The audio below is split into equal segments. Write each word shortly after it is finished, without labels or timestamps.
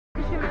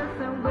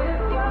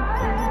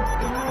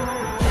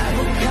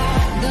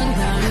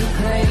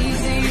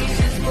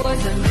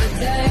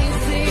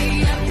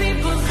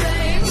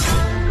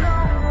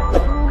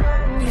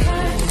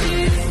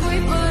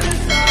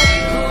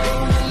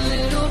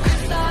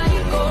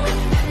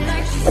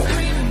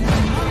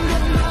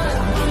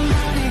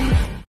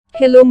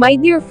Hello my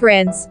dear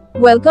friends,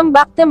 welcome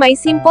back to my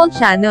simple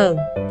channel.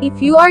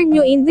 If you are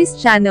new in this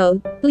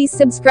channel, please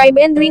subscribe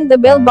and ring the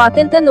bell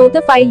button to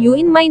notify you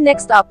in my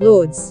next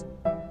uploads.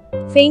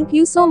 Thank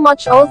you so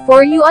much all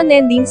for your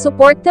unending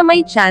support to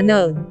my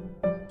channel.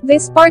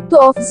 This part 2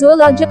 of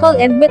Zoological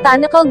and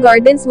Botanical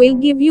Gardens will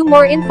give you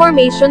more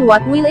information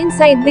what will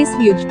inside this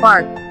huge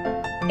park.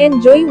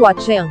 Enjoy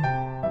watching.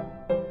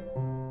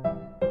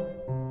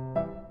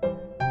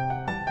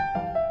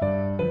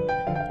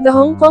 The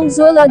Hong Kong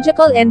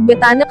Zoological and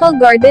Botanical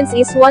Gardens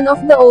is one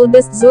of the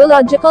oldest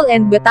zoological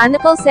and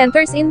botanical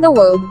centers in the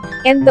world,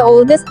 and the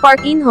oldest park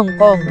in Hong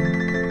Kong.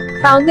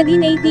 Founded in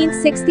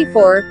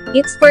 1864,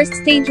 its first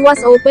stage was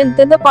opened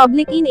to the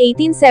public in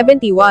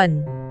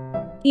 1871.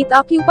 It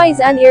occupies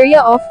an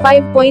area of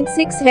 5.6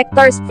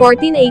 hectares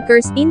 14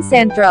 acres in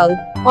Central,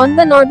 on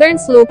the northern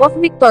slope of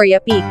Victoria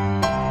Peak.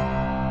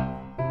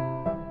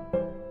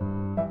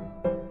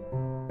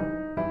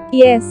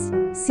 Yes,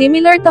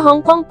 similar to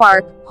Hong Kong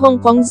Park, Hong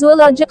Kong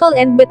Zoological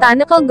and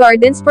Botanical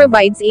Gardens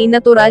provides a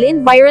natural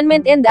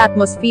environment and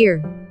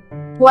atmosphere.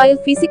 While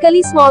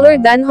physically smaller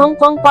than Hong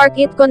Kong Park,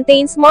 it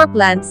contains more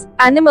plants,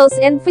 animals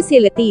and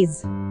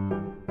facilities.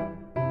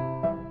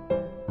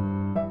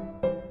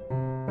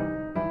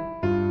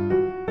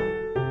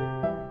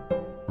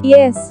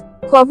 Yes,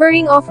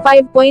 covering of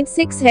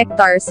 5.6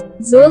 hectares,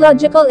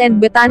 Zoological and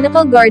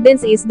Botanical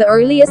Gardens is the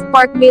earliest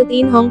park built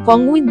in Hong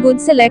Kong with good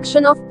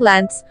selection of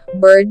plants,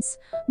 birds,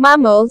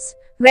 mammals,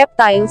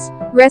 reptiles,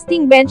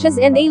 resting benches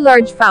and a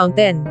large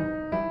fountain.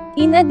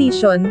 In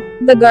addition,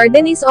 the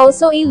garden is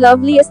also a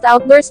loveliest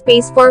outdoor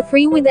space for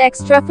free with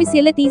extra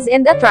facilities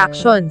and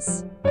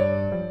attractions.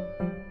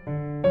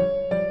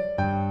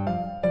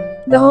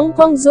 The Hong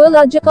Kong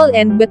Zoological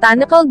and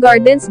Botanical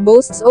Gardens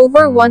boasts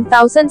over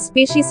 1,000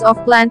 species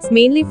of plants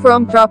mainly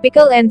from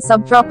tropical and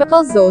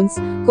subtropical zones,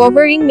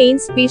 covering main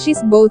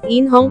species both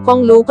in Hong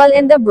Kong local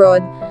and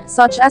abroad,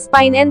 such as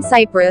pine and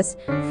cypress,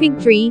 fig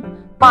tree,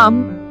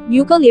 palm,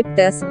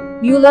 eucalyptus,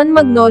 Yulon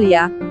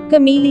magnolia,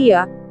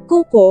 camellia,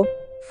 kuko,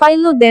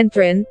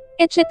 philodendron,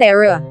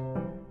 etc.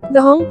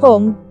 The Hong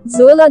Kong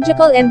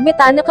Zoological and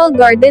Botanical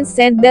Gardens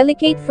send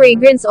delicate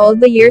fragrance all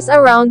the years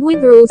around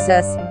with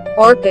roses,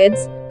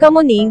 orchids,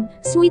 kamuning,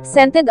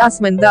 sweet-scented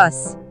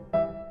osmundas.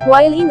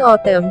 While in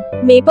autumn,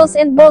 maples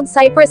and bold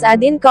cypress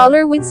add in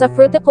color with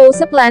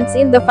fruticosa plants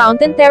in the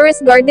Fountain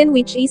Terrace Garden,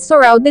 which is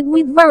surrounded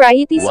with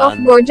varieties of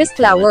gorgeous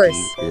flowers.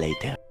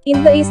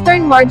 In the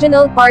eastern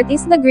marginal part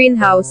is the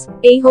greenhouse,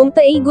 a home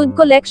to a good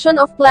collection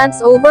of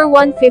plants over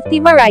 150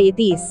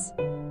 varieties.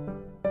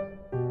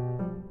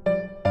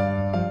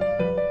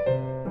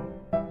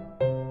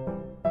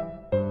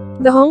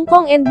 The Hong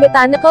Kong and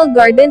Botanical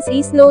Gardens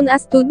is known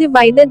as two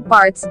divided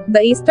parts,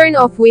 the eastern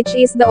of which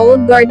is the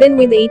old garden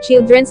with a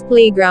children's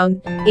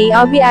playground, a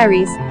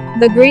aviaries,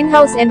 the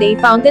greenhouse and a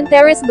fountain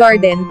terrace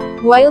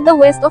garden, while the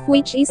west of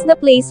which is the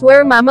place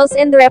where mammals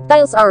and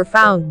reptiles are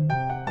found.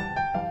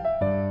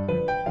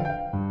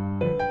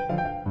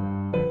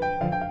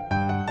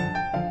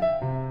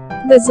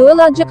 The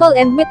Zoological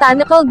and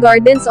Botanical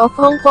Gardens of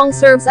Hong Kong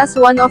serves as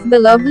one of the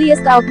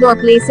loveliest outdoor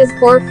places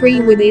for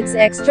free with its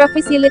extra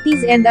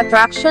facilities and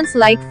attractions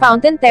like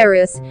Fountain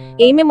Terrace,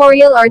 a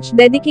memorial arch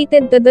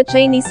dedicated to the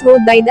Chinese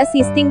who died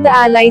assisting the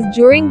Allies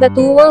during the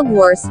two World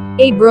Wars,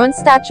 a bronze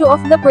statue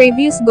of the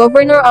previous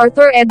Governor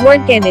Arthur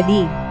Edward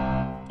Kennedy,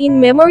 in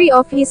memory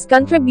of his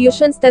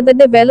contributions to the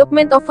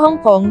development of Hong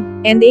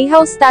Kong, and a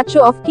house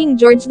statue of King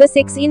George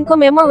VI in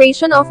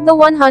commemoration of the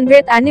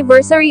 100th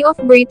anniversary of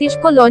British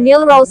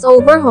colonial rules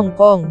over Hong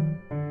Kong.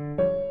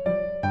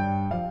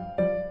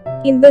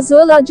 In the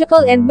Zoological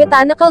and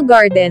Botanical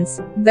Gardens,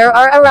 there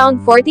are around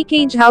 40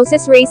 cage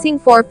houses raising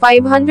for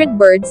 500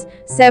 birds,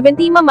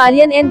 70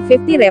 mammalian and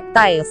 50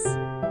 reptiles,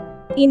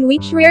 in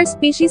which rare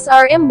species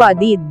are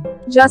embodied.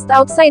 Just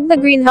outside the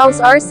greenhouse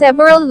are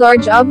several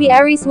large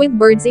aviaries with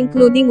birds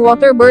including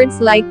water birds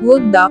like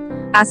wood duck,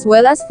 as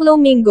well as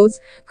flamingos,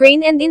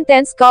 crane and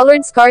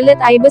intense-colored scarlet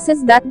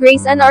ibises that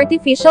grace an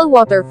artificial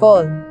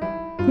waterfall.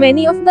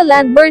 Many of the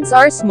land birds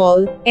are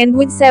small, and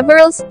with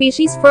several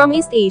species from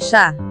East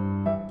Asia.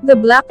 The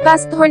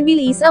black-casqued hornbill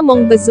is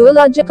among the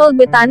Zoological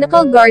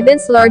Botanical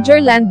Gardens'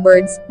 larger land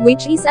birds,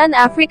 which is an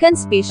African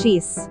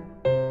species.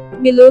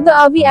 Below the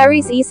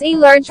aviaries is a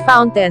large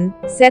fountain,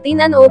 set in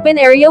an open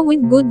area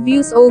with good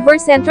views over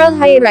central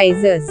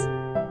high-rises.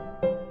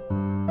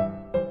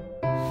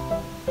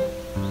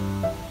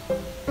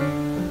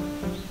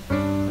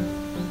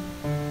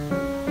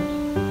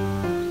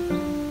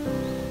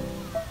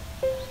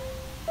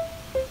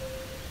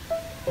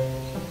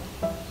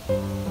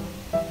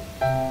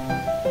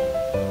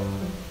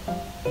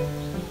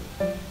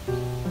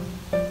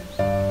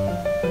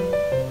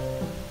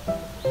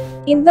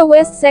 In the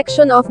west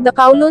section of the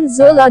Kowloon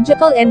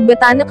Zoological and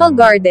Botanical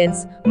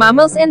Gardens,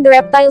 mammals and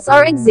reptiles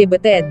are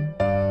exhibited.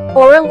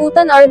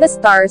 Orang-utan are the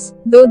stars,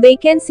 though they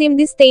can seem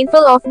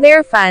disdainful of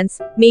their fans,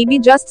 maybe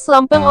just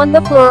slumping on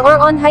the floor or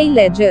on high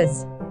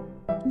ledges.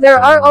 There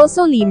are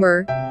also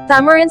lemur,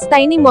 tamarins,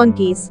 tiny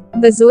monkeys.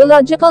 The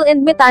Zoological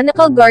and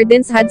Botanical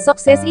Gardens had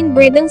success in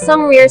breeding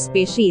some rare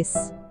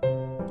species.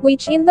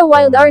 which in the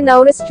wild are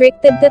now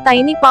restricted to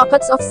tiny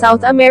pockets of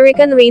South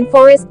American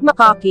rainforest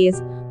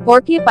macaques,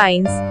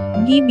 porcupines,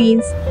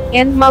 gibbons,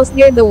 and mouse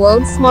deer, the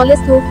world's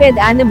smallest hoofed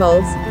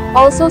animals,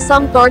 also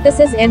some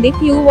tortoises, and if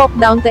you walk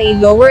down to a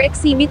lower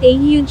exhibit a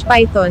huge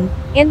python,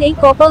 and a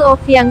couple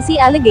of Yangtze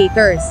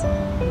alligators.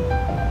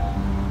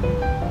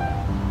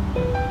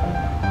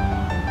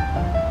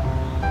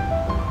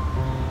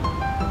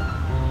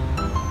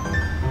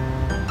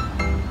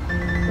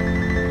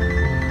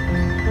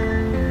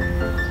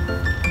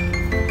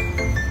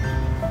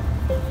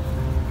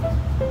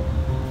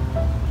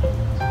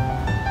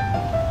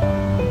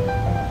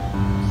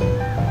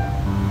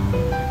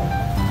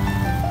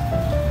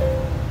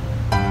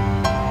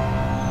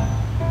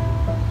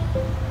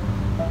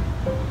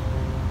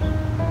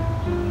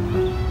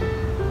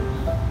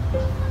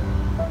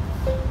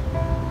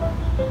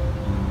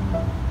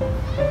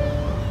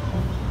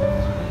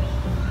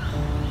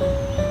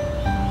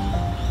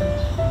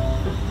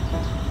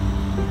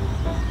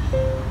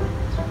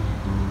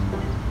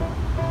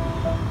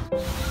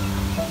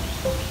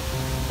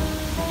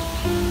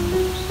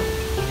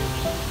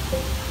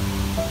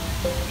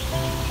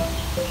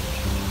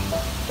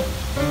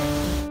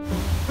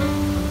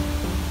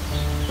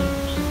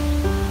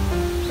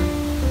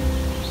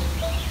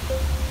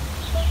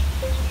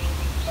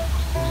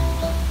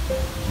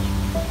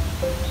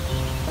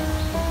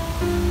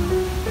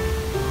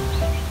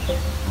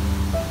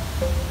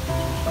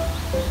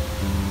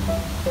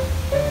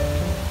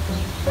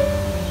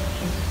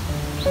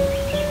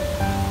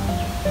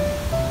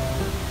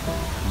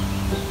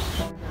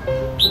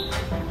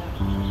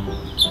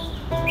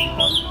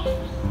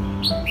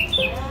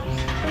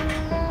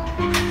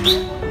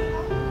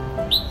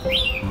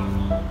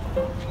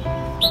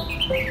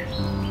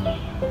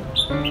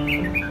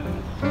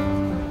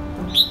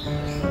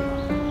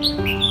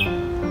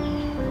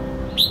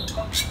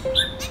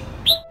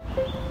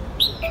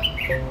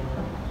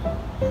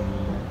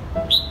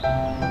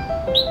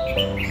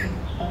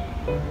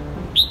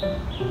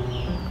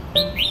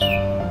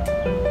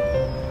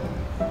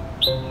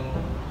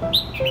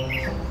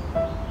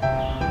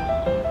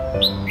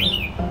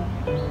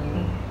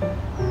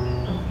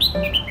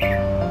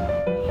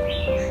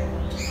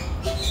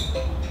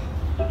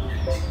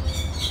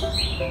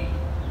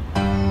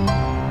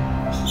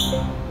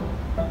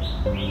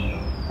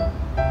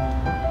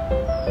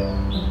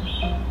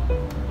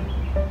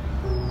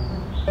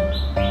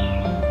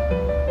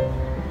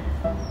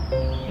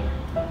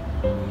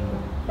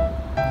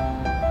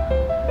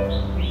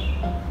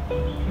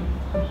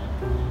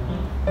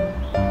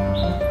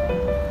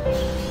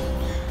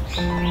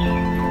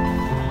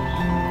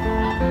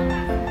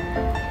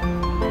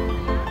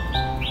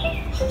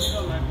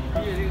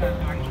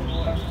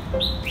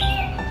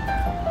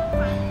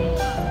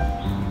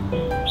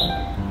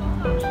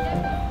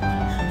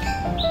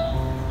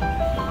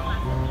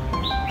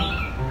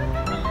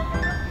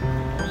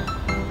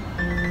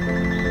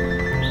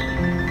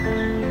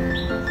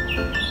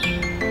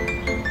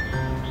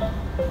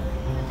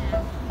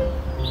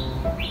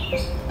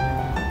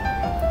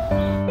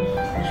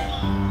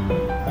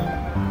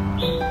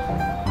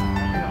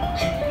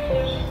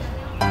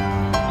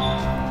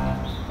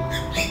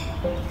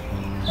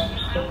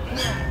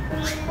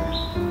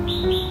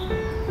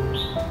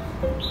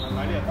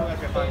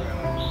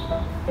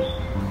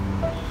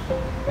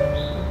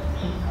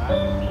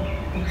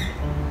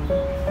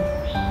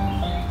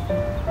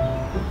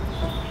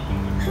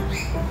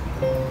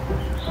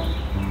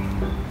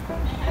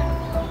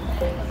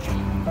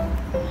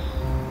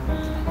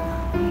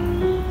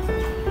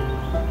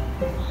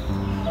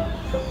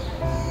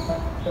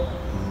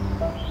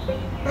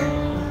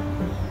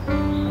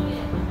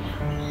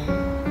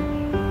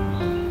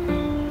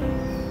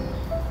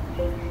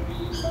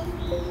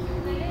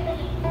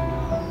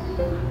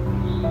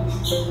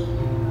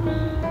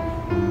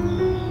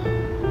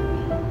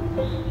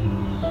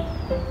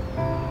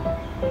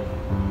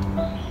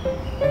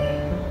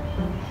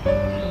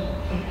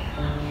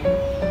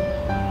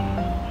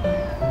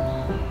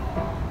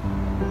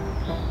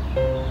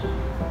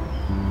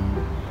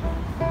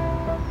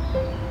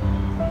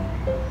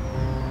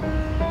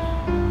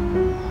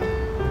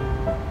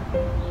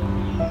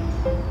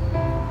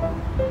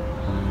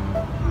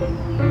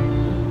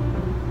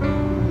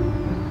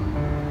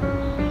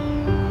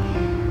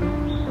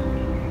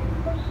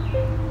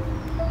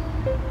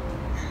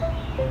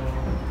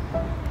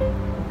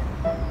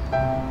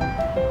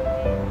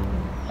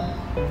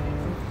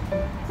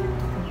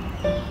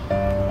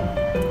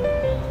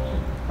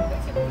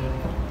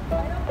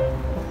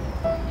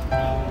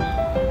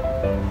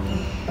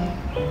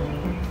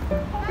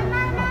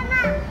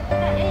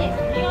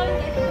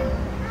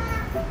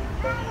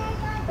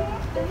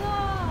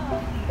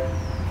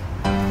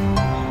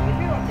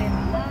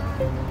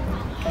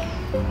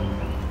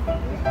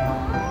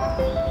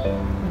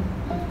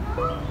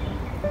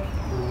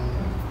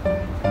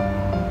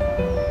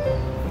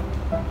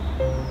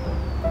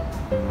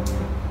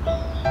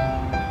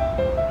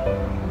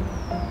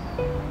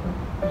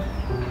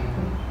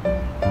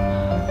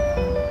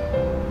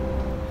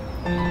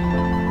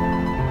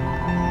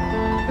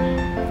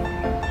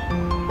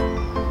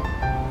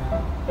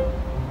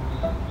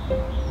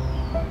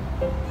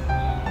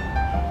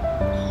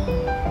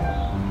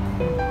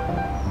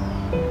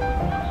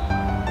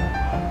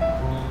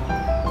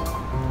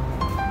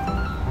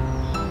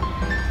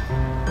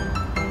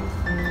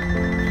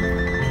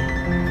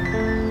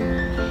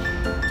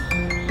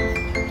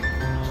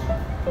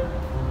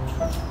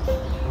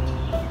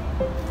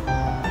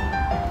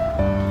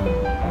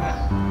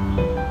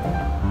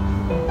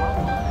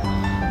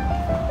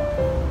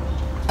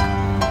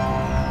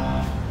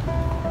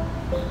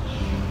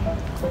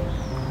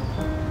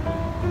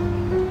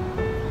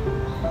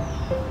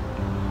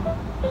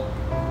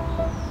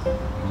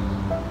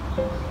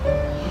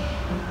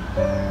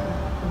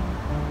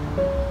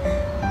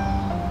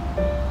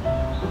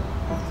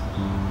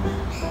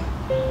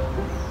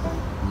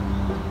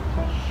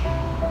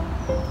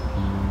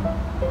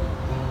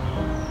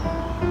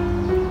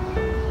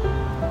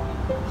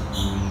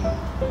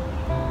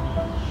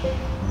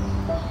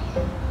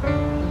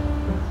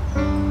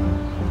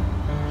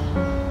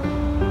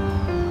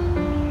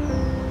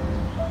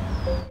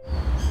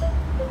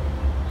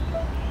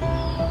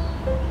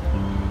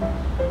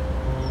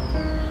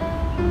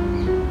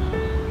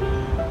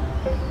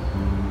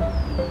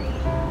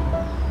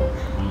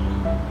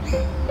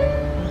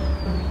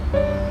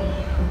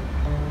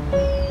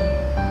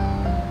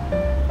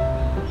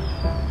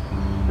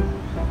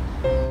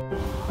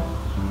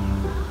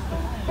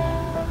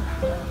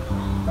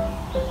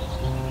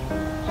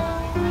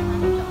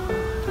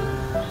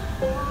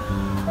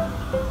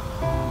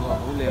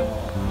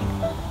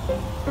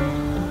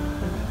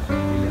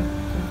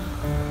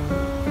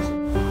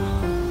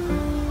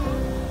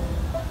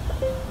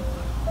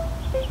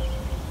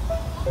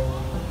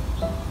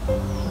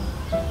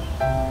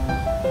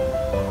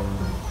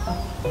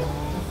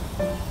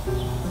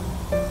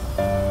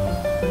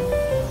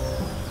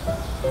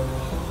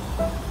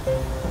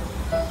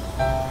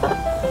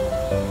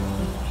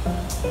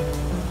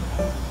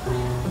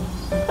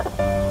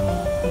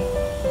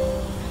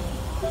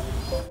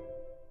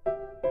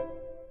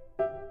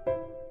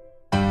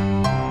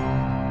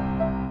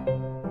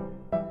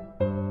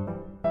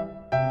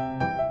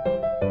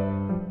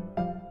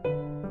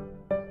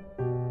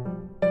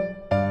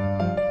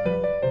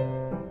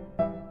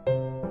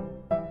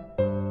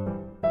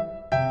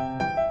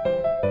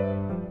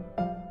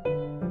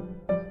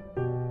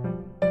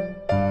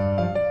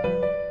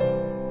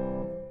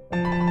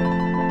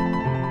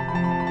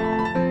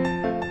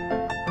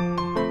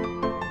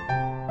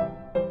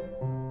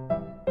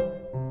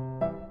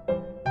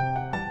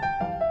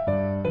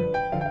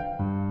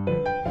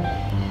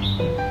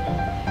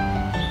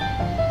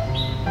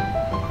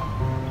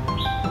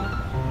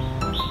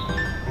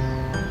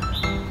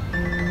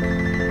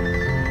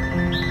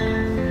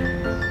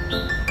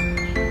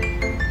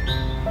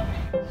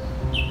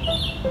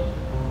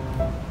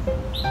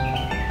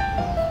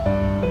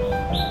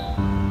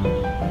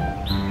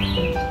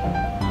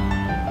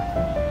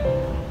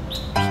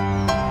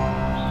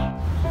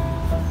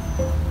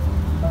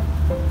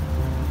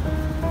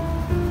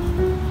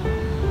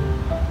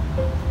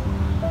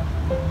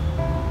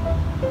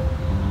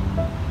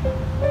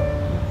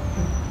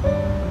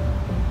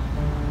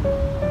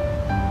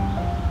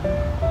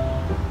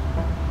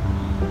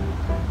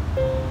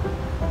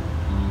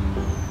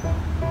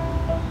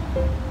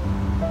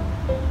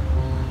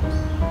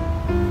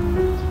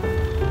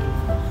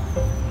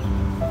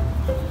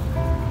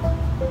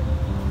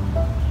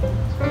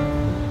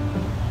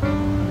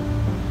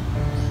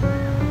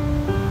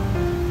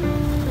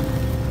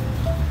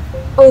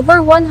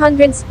 Over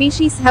 100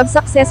 species have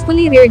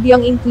successfully reared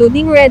young,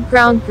 including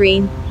red-crowned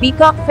crane,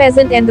 peacock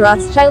pheasant and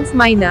Rothschild's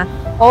myna,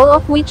 all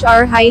of which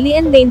are highly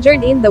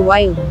endangered in the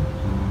wild.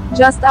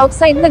 Just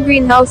outside the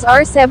greenhouse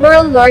are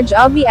several large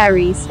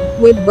aviaries,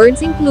 with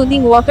birds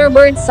including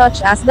waterbirds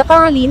such as the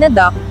Carolina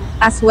duck,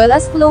 as well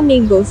as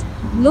flamingos,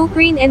 blue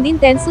crane and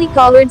intensely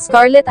colored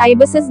scarlet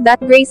ibises that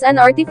graze an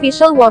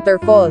artificial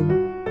waterfall.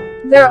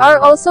 There are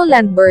also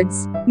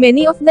landbirds,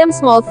 many of them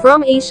small,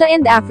 from Asia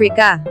and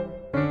Africa.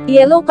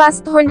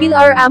 Yellow-cased hornbill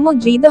are among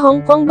the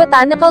Hong Kong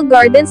Botanical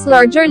Gardens'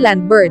 larger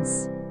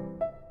landbirds.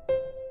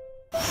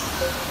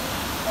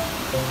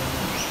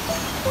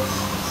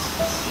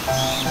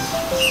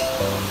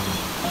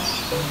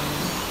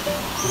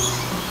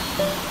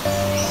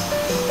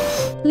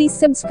 Please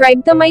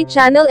subscribe to my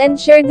channel and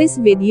share this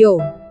video.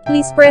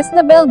 Please press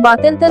the bell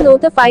button to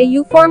notify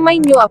you for my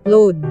new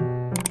upload.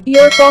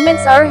 Your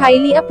comments are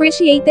highly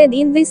appreciated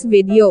in this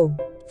video.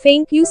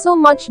 Thank you so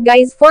much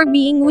guys for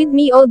being with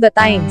me all the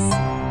times.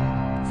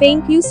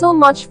 Thank you so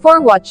much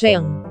for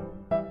watching.